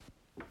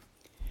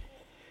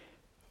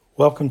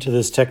Welcome to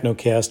this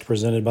TechnoCast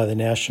presented by the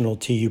National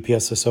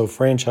TUPSSO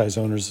Franchise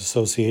Owners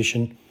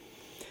Association.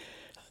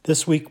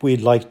 This week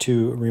we'd like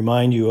to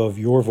remind you of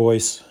your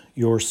voice,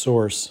 your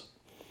source.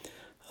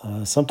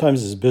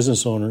 Sometimes as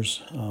business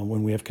owners,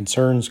 when we have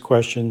concerns,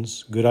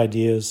 questions, good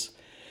ideas,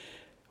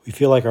 we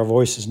feel like our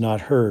voice is not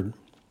heard.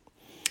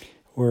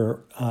 We're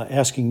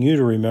asking you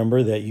to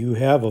remember that you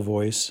have a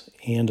voice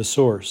and a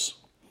source.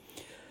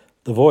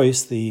 The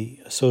Voice, the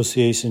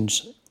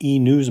association's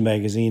e-news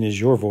magazine, is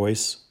your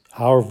voice,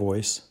 our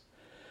voice.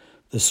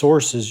 The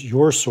source is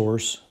your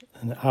source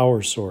and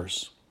our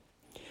source.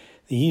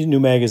 The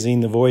e-news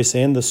magazine, The Voice,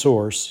 and The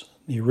Source,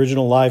 the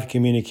original live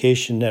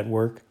communication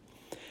network,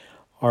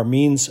 are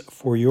means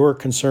for your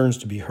concerns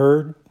to be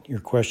heard, your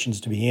questions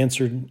to be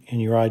answered,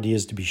 and your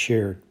ideas to be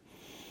shared.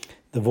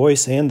 The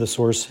Voice and The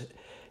Source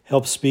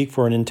help speak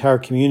for an entire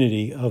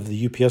community of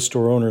the UPS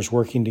store owners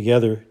working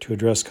together to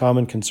address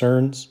common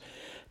concerns,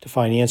 to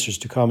find answers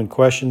to common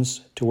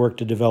questions, to work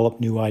to develop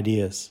new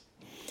ideas.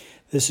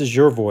 This is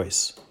your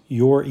voice,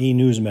 your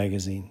e-news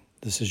magazine.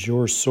 This is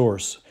your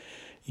source,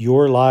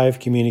 your live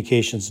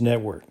communications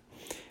network.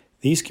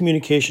 These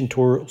communication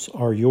tools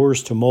are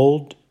yours to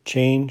mold,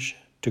 change,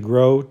 to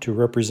grow, to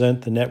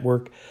represent the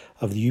network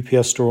of the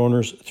UPS store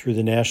owners through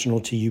the National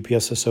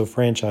TUPSSO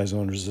Franchise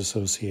Owners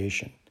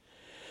Association.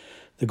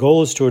 The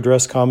goal is to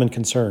address common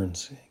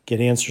concerns, get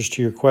answers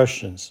to your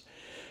questions,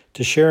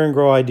 to share and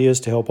grow ideas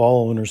to help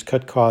all owners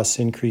cut costs,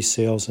 increase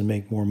sales, and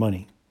make more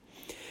money.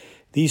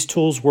 These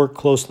tools work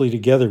closely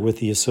together with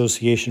the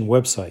association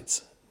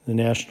websites, the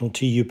National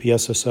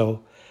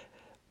TUPSSO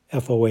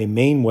FOA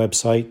main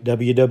website,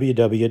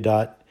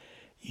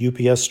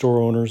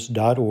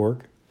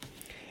 www.upsstooreowners.org,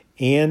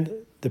 and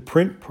the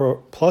Print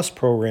Plus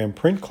program,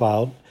 Print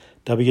Cloud,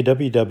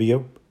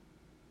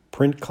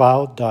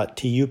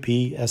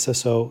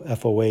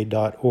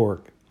 www.printcloud.tupssofoa.org.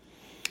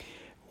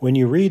 When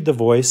you read The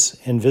Voice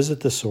and visit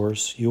The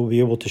Source, you will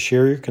be able to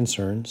share your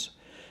concerns,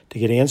 to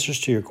get answers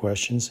to your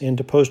questions, and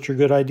to post your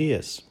good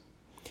ideas.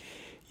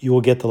 You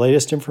will get the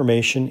latest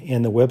information,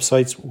 and the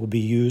websites will be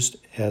used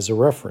as a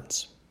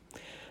reference.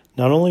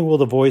 Not only will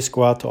The Voice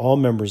go out to all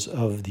members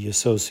of the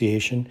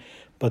association,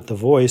 but The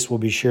Voice will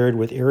be shared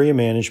with area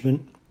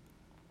management,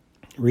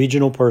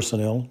 regional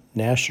personnel,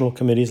 national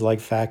committees like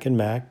FAC and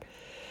MAC,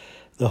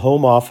 the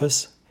home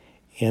office,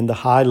 and the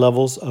high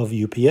levels of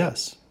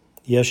UPS.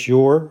 Yes,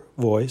 your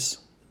voice,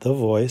 The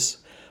Voice,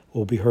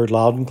 will be heard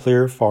loud and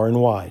clear, far and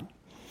wide.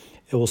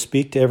 It will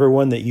speak to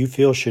everyone that you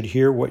feel should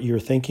hear what you're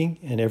thinking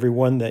and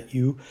everyone that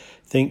you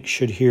think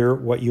should hear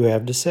what you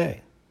have to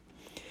say.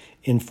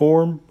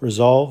 Inform,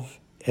 resolve,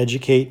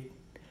 educate,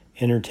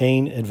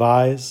 entertain,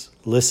 advise,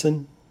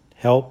 listen,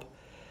 help.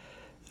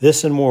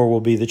 This and more will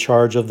be the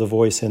charge of The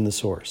Voice and The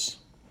Source.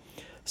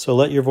 So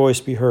let your voice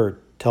be heard.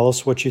 Tell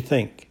us what you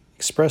think.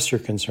 Express your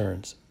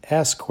concerns.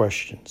 Ask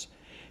questions.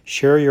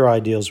 Share your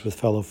ideas with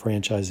fellow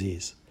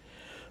franchisees.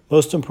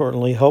 Most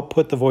importantly, help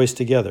put The Voice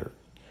together.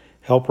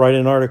 Help write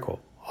an article.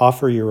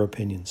 Offer your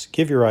opinions.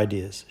 Give your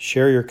ideas.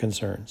 Share your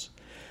concerns.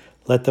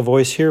 Let The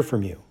Voice hear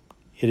from you.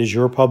 It is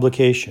your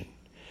publication.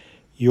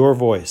 Your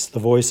voice, the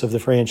voice of the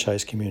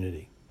franchise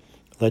community.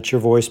 Let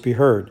your voice be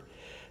heard.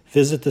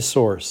 Visit The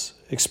Source.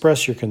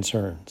 Express your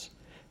concerns.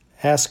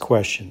 Ask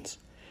questions.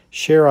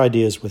 Share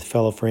ideas with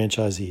fellow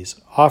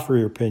franchisees. Offer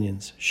your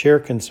opinions. Share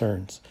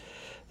concerns.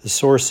 The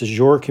Source is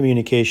your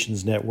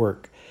communications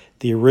network,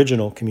 the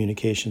original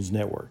communications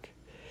network.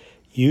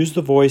 Use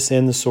The Voice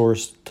and The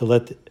Source to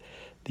let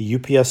the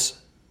UPS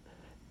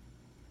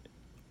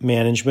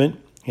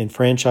management and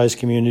franchise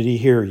community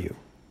hear you.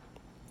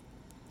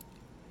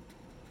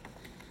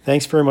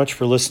 Thanks very much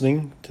for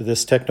listening to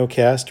this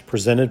TechnoCast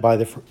presented by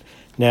the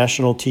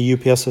National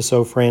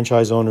TUPSSO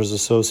Franchise Owners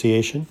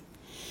Association.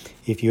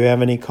 If you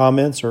have any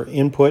comments or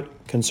input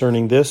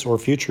concerning this or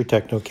future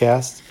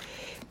TechnoCasts,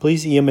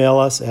 please email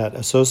us at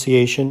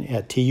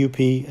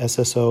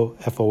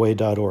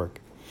association@tupssofoa.org.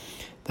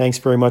 Thanks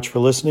very much for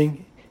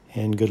listening,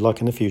 and good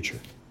luck in the future.